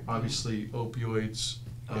 Right. obviously opioids,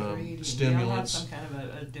 Every- We all have stimulants. some kind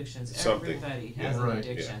of addictions. Something. Everybody Yeah. has an Right.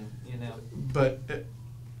 addiction,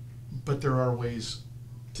 But there are ways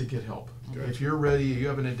to get help. Gotcha. If you're ready, you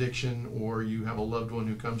have an addiction, or you have a loved one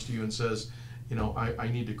who comes to you and says, I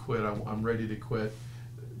need to quit, I'm ready to quit,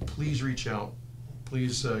 please reach out.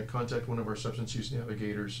 Please contact one of our substance use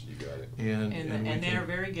navigators, You got it. and we And they're can,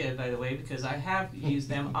 very good, by the way, because I have used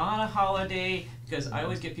them on a holiday, because I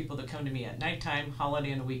always get people that come to me at nighttime,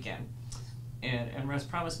 holiday, and the weekend. And Russ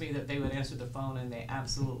promised me that they would answer the phone, and they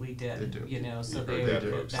absolutely did. They do. So You they, heard that,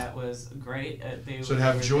 folks. that was great. so to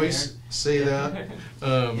have Joyce say that,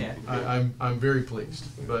 Yeah. I'm very pleased,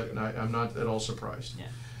 but I'm not at all surprised. Yeah.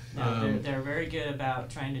 No, Um, they're very good about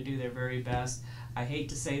trying to do their very best. I hate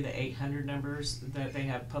to say the 800 numbers that they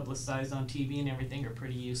have publicized on TV and everything are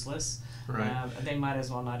pretty useless. Right. They might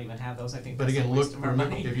as well not even have those. I think But that's again, a waste look, of our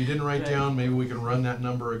remember, money. if you didn't write But- down, maybe we can run that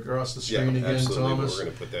number across the Yeah, screen again, absolutely. Thomas. We're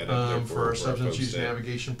going to put that up there For our our substance folks use that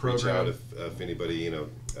navigation Reach out program. if anybody,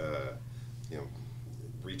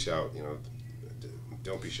 reach out.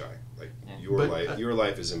 Don't be shy. Like Yeah. But, your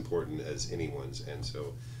life is important as anyone's, and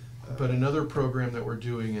so. But another program that we're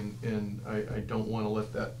doing, and I don't want to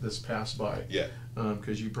let this pass by. Yeah.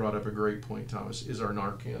 Because you brought up a great point, Thomas, is our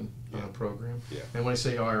Narcan Yeah. program. Yeah. And when I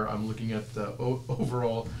say our, I'm looking at the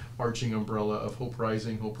overall arching umbrella of Hope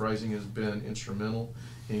Rising. Hope Rising has been instrumental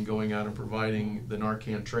in going out and providing the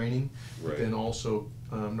Narcan training, but Right. then also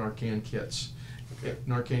Narcan kits. Okay.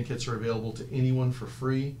 Narcan kits are available to anyone for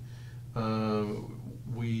free.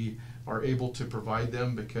 We are able to provide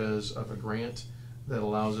them because of a grant that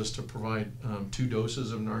allows us to provide 2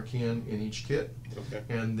 doses of Narcan in each kit. Okay.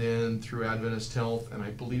 And then through Adventist Health, and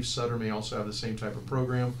I believe Sutter may also have the same type of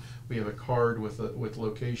program, we have a card with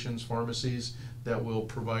locations, pharmacies, that will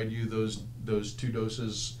provide you those 2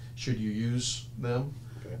 doses should you use them.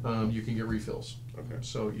 Okay. Okay. You can get refills. Okay.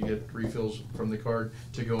 So you get refills from the card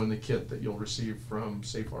to go in the kit that you'll receive from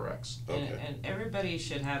SafeRx. Okay. And everybody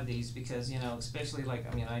should have these because, you know, especially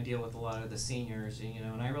like, I mean, I deal with a lot of the seniors, you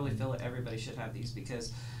know, and I really feel that everybody should have these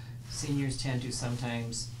because seniors tend to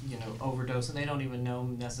sometimes, you know, overdose and they don't even know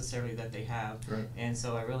necessarily that they have. Right. And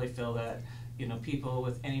so I really feel that, you know, people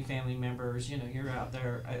with any family members, you know, you're out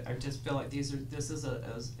there, I just feel like this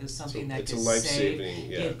is something that it's a could life-saving,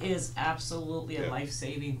 save. yeah. It is absolutely a Yeah.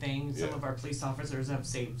 life-saving thing. Some Yeah. of our police officers have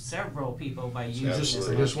saved several people by using I this.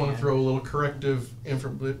 just want to Narcan. throw a little corrective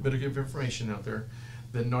bit of information out there.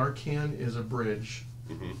 The Narcan is a bridge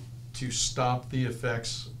Mm-hmm. to stop the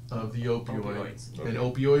effects of the opioid, Opioids. and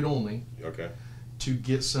Okay. opioid only, Okay. to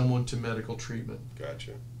get someone to medical treatment.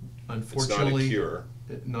 Gotcha. Unfortunately, It's not a cure.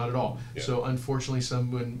 not at all. Yeah. So unfortunately,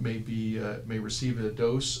 someone may receive a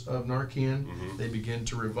dose of Narcan. Mhm. They begin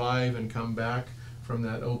to revive and come back from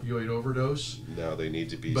that opioid overdose. Now they need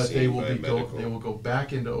to be But seen they will by medical. they will go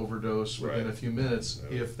back into overdose within Right. a few minutes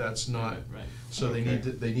Yeah. if that's not. Right. So they Okay. need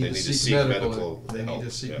to They need to seek seek medical medical they need to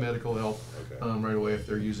help, seek yeah. medical help Okay. right away if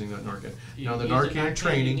they're using that Narcan. You Now the use a Narcan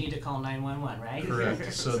training. You need to call 911, right?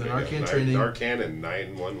 Correct. So the There you go. Narcan training. Narcan and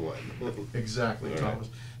 911. Exactly, All Thomas.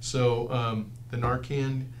 So the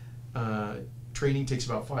Narcan training takes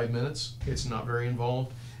about 5 minutes. It's not very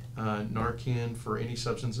involved. Narcan for any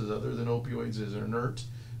substances other than opioids is inert.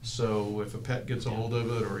 So if a pet gets a hold of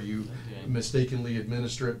it or you Okay. mistakenly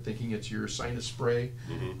administer it thinking it's your sinus spray,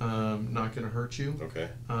 Mhm. not going to hurt you. Okay.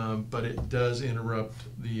 But it does interrupt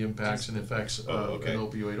the impacts and effects of okay. an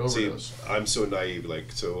opioid See, overdose. I'm so naive.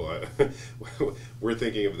 Like, so we're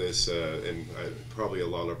thinking of this, and probably a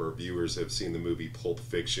lot of our viewers have seen the movie Pulp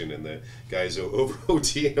Fiction, and the guy's over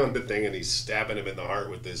OTing on the thing, and he's stabbing him in the heart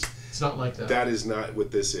with this. It's not like that. That is not what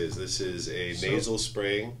this is. This is a So- nasal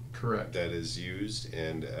spray Correct. that is used,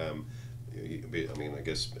 and I mean, I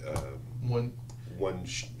guess One one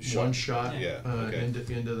shot. one shot Yeah. Okay.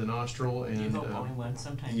 into the nostril You and hope only one,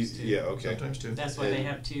 sometimes You- two. yeah. Okay. sometimes two. That's why they And-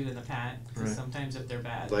 have two in the pack, because Right. sometimes if they're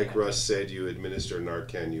bad. they Like have Russ to- said, you administer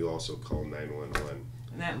Narcan, you also call 911.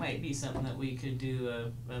 And that might be something that we could do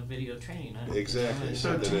a video training on. Exactly.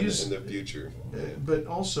 So Then to in, use- in the future. Yeah. But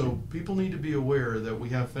also, people need to be aware that we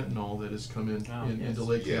have fentanyl that has come Oh, yes. into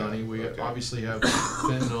Lake Yeah, County. We okay. obviously have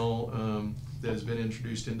fentanyl that has been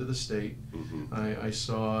introduced into the state. Mhm. I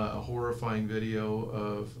saw a horrifying video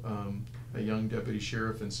of a young deputy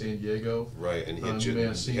sheriff in San Diego. Right, and he had You may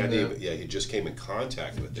have seen that. he just came in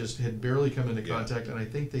contact with it. Just had barely come into Yeah. contact, and I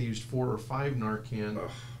think they used 4 or 5 Narcan Ugh,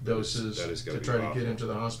 doses that is to gotta be try to awful. get him to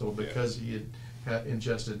the hospital Yeah. because he had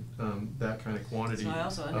ingested that kind of quantity So I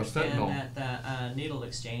also of understand fentanyl. that the Needle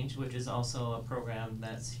Exchange, which is also a program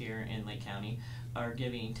that's here in Lake County, are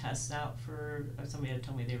giving tests out for, somebody had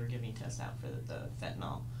told me they were giving tests out for the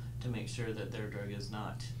fentanyl to make sure that their drug is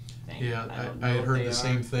not thing. Yeah, don't I know had if heard they the are.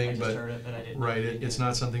 same thing, I just but- heard it, but I didn't know Right, if they it's did.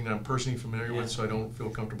 not something that I'm personally familiar Yeah. with, so I don't feel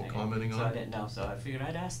comfortable Okay. commenting So on I it. didn't know, so I figured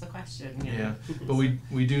I'd ask the question, you know. Yeah, but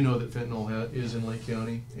we do know that fentanyl is in Lake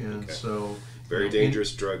County, and Okay. so. Very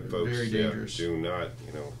dangerous drug, folks. Very Yeah, dangerous. do not,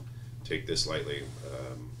 take this lightly.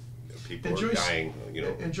 People And are Joyce, dying, and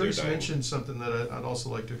they're Joyce dying. mentioned something that I'd also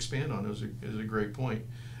like to expand on. Is a great point.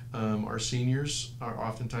 Our seniors are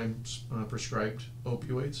oftentimes prescribed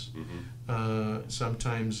opioids. Mhm.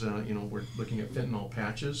 Sometimes, we're looking at fentanyl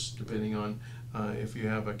patches, depending on if you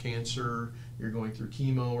have a cancer, you're going through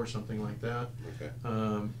chemo or something like that.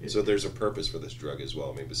 Okay. So there's a purpose for this drug as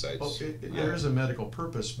well, I mean, besides. There is a medical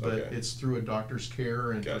purpose, but Okay. it's through a doctor's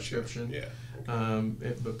care and Gotcha. prescription. Yeah.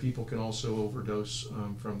 But people can also overdose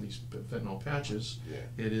from these fentanyl patches.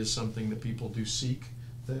 Yeah. It is something that people do seek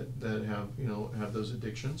that have those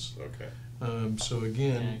addictions. Okay. So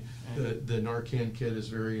again, Okay. the Narcan kit is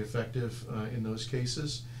very effective in those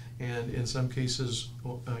cases. And in some cases,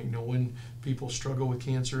 when people struggle with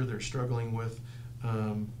cancer, they're struggling with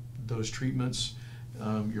those treatments,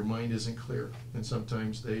 your mind isn't clear, and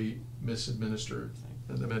sometimes they misadminister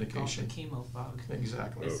the medication. Called the chemo fog.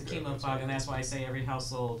 Exactly. It's the Okay, chemo that's fog, right. and that's why I say every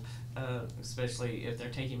household, especially if they're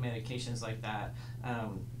taking medications like that,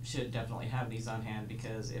 should definitely have these on hand,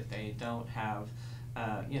 because if they don't have,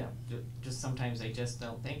 just sometimes they just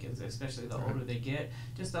don't think, especially the older they get,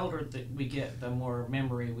 just the older that we get, the more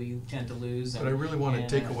memory we tend to lose. But I really want to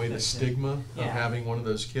take away the that's it. stigma of Yeah. having one of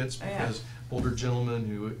those kits, Oh, yeah. because older gentleman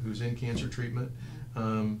who's in cancer treatment,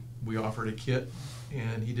 we offered a kit,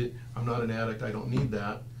 and he did, I'm not an addict, I don't need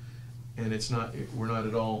that, and we're not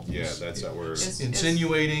at all Yeah, that's not where. It's-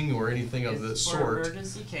 insinuating or anything of the It's sort. for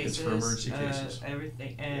emergency cases. It's for emergency cases.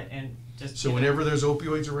 Everything, and just. So whenever there's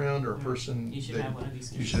opioids around or a Yeah. person, You should have one of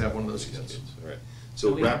these you kits. should have one of those kits. Right. So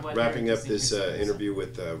So we have one wrapping here up at the this senior center. interview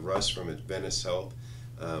with Russ from Adventist Health.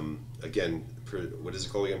 Again, what is it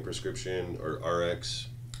called again? Prescription or RX?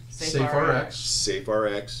 Safe RX. Safe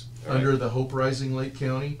RX. Under the Hope Rising Lake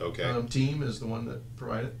County team is the one that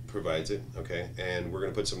provides it. Okay, and we're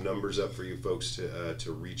going to put some numbers up for you folks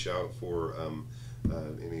to reach out for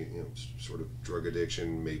any sort of drug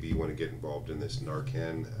addiction. Maybe you want to get involved in this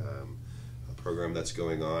Narcan program that's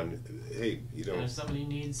going on. Hey, and if somebody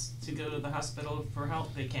needs to go to the hospital for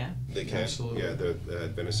help, they can. They can. Absolutely. Yeah, the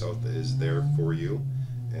Adventist Health is there for you.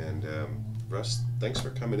 And Russ, thanks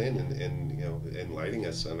for coming in and enlightening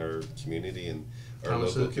us on our community and our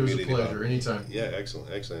local community. It was a pleasure. Anytime. Yeah, excellent.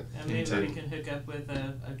 And anybody can hook up with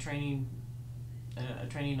a training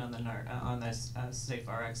on the Safe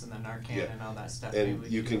RX and the Narcan and all that stuff. And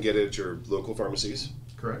you can get it at your local pharmacies.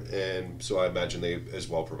 Correct. And so I imagine they as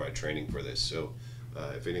well provide training for this. So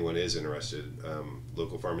if anyone is interested,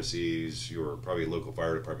 local pharmacies, your probably local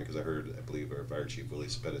fire department, because I believe our fire chief Willie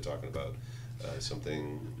Cepeda talking about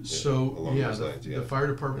something along those lines. The fire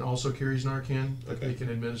department also carries Narcan that they can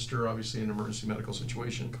administer, obviously, in an emergency medical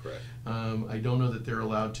situation. Correct. I don't know that they're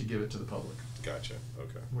allowed to give it to the public. Gotcha.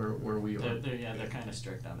 Okay. Where we are. They're kind of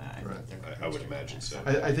strict on that. Right. I would imagine so.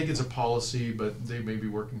 I think it's a policy, but they may be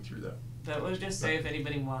working through that. But we'll just say if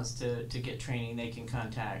anybody wants to get training, they can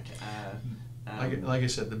contact. Like I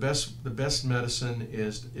said, the best medicine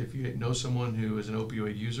is if you know someone who is an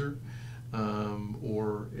opioid user,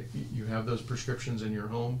 or if you have those prescriptions in your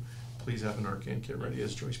home, please have a Narcan kit ready,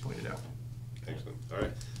 as Joyce pointed out. Excellent. All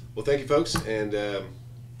right. Well, thank you, folks, and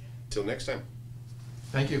till next time.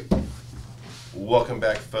 Thank you. Welcome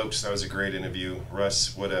back, folks. That was a great interview.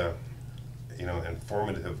 Russ, what a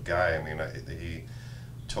informative guy. I mean, he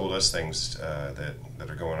told us things that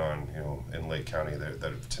are going on, in Lake County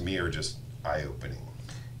that to me are just eye-opening.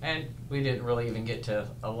 And we didn't really even get to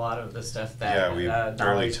a lot of the stuff that we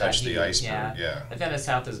barely touched the iceberg. Adventist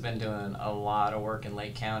Health has been doing a lot of work in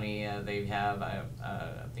Lake County. They have, I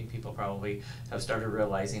think people probably have started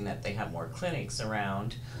realizing that they have more clinics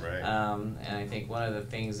around. Right. And I think one of the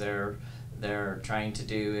things they're trying to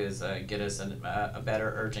do is get us a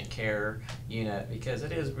better urgent care unit, because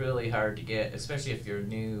it is really hard to get, especially if you're a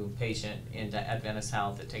new patient into Adventist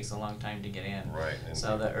Health. It takes a long time to get in. Right. And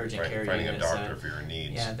so the urgent care finding unit, a doctor for your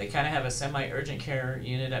needs. Yeah, they kind of have a semi-urgent care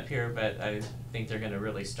unit up here, but I think they're going to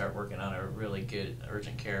really start working on a really good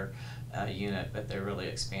urgent care unit. But they're really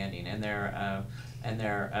expanding, and their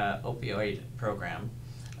opioid program.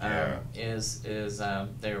 They're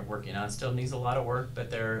working on. Still needs a lot of work,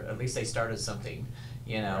 but at least they started something,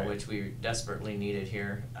 which we desperately needed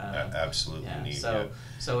here. Absolutely need.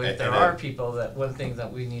 So if there are people one thing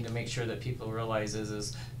that we need to make sure that people realize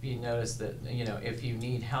is you notice that if you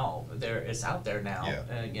need help, it's out there now.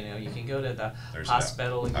 You can go to the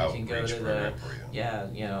hospital, you can go to the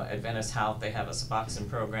Adventist Health. They have a Suboxone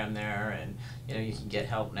program there, and you can get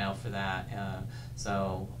help now for that.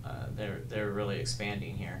 So they're really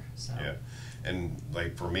expanding here. So. Yeah, and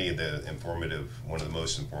like for me, one of the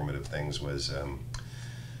most informative things was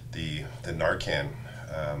the Narcan,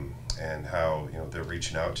 and how they're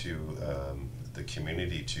reaching out to the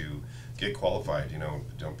community to get qualified.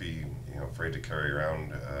 Don't be afraid to carry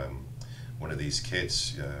around one of these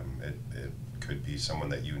kits. It could be someone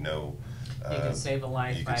that you can save a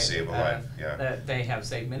life. You can save a life. Yeah. They have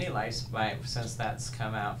saved many lives since that's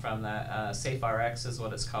come out from the Safe RX is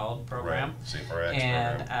what it's called program. Right. Safe RX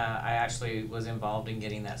and program. I actually was involved in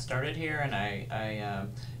getting that started here, and I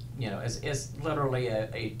it's literally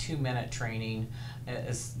a 2-minute training.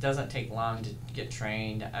 It doesn't take long to get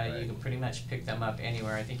trained. You can pretty much pick them up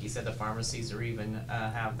anywhere. I think he said the pharmacies or even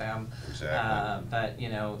have them. Exactly. But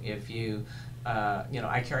if you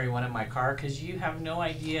I carry one in my car because you have no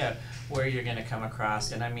idea where you're going to come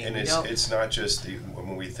across. And I mean, it's not just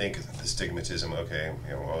when we think of the stigmatism. Okay,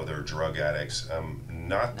 they're drug addicts.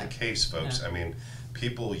 Not the case, folks. No. I mean,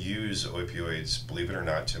 people use opioids, believe it or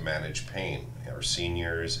not, to manage pain. Our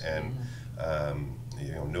seniors and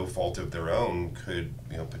no fault of their own could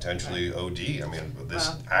potentially OD. I mean,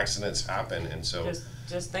 accidents happen, and so.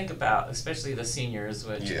 Just think about, especially the seniors,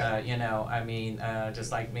 which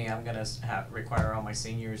just like me, I'm going to require all my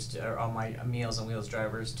seniors or all my Meals on Wheels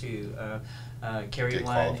drivers to carry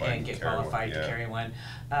one and get qualified to carry one,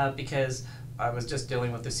 because I was just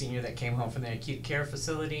dealing with a senior that came home from the acute care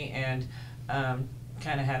facility and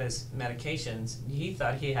kind of had his medications. He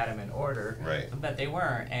thought he had them in order, but they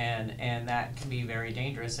weren't, and that can be very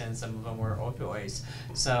dangerous. And some of them were opioids,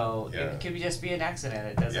 so it could just be an accident.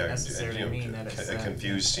 It doesn't necessarily mean that it's a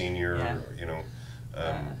confused senior.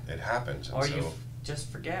 It happens. Or you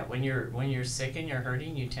just forget when you're sick and you're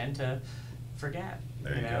hurting. You tend to forget.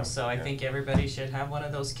 There You you know, go. so I Yeah. think everybody should have one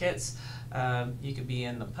of those kits. You could be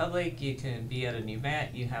in the public, you can be at an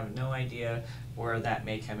event, you have no idea where that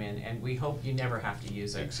may come in, and we hope you never have to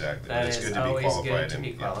use it. Exactly. That It's is good to be always qualified good to and,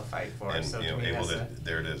 be yeah, qualified for. and So you to know, me, able that's to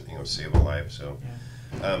there to save a life. So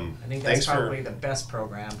I think thanks that's probably for the best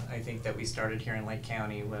program I think that we started here in Lake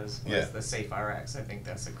County was Yeah. the Safe RX. I think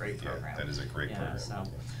that's a great program. that is a great program. So, Yeah.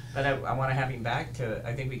 but I want to have him back to.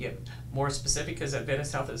 I think we get more specific because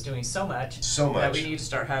Adventist Health is doing so much. So that much. we need to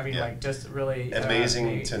start having Yeah. like just really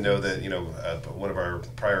Amazing to know that, you know, one of our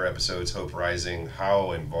prior episodes, Hope Rising,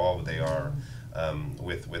 how involved they are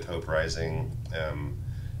with Hope Rising.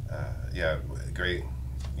 Yeah, great.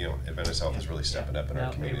 You know, Adventist Health is really stepping up in our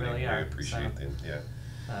No, they community. really are. We appreciate So- them. Yeah.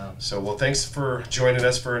 uh, So, well, thanks for joining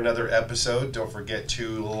us for another episode. Don't forget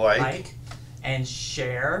to like and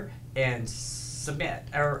share and submit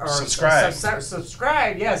or Subscribe.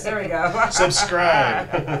 Subscribe. Yes, there we go. subscribe.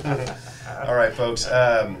 All right, folks.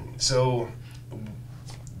 So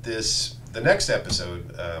the next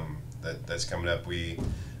episode that's coming up, we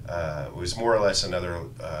was more or less another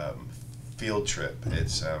field trip.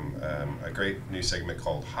 It's a great new segment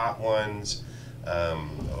called Hot Ones.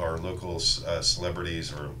 Our local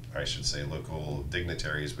celebrities, or I should say local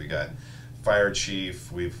dignitaries. We got fire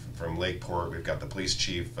chief, we've from Lakeport, we've got the police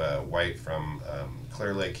chief, White from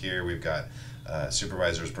Clear Lake here, we've got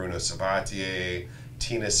supervisors Bruno Sabatier,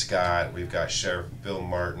 Tina Scott, we've got Sheriff Bill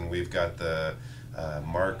Martin, we've got the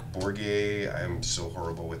Mark Bourget, I'm so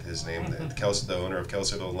horrible with his name, the owner of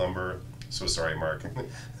Kelseyville Lumber, so sorry Mark.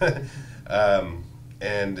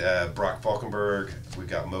 And Brock Falkenberg, we've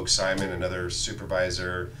got Moke Simon, another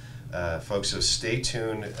supervisor. Folks, so stay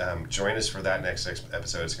tuned. Join us for that next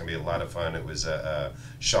episode. It's going to be a lot of fun. It was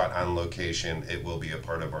shot on location. It will be a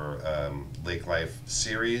part of our Lake Life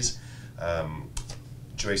series.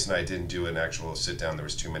 Joyce and I didn't do an actual sit down. There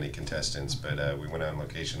was too many contestants, but we went on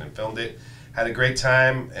location and filmed it. Had a great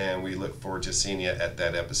time, and we look forward to seeing you at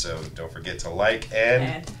that episode. Don't forget to like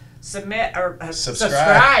and submit or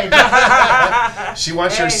subscribe. She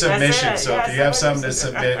wants your Hey, that's submission, it. so Yeah, if you have somebody something to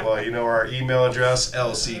submit, well, you know our email address,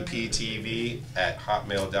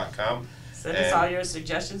 lcptv@hotmail.com. Send us all your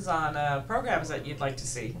suggestions on programs that you'd like to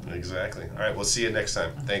see. Exactly. All right, we'll see you next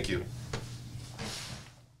time. Thank you.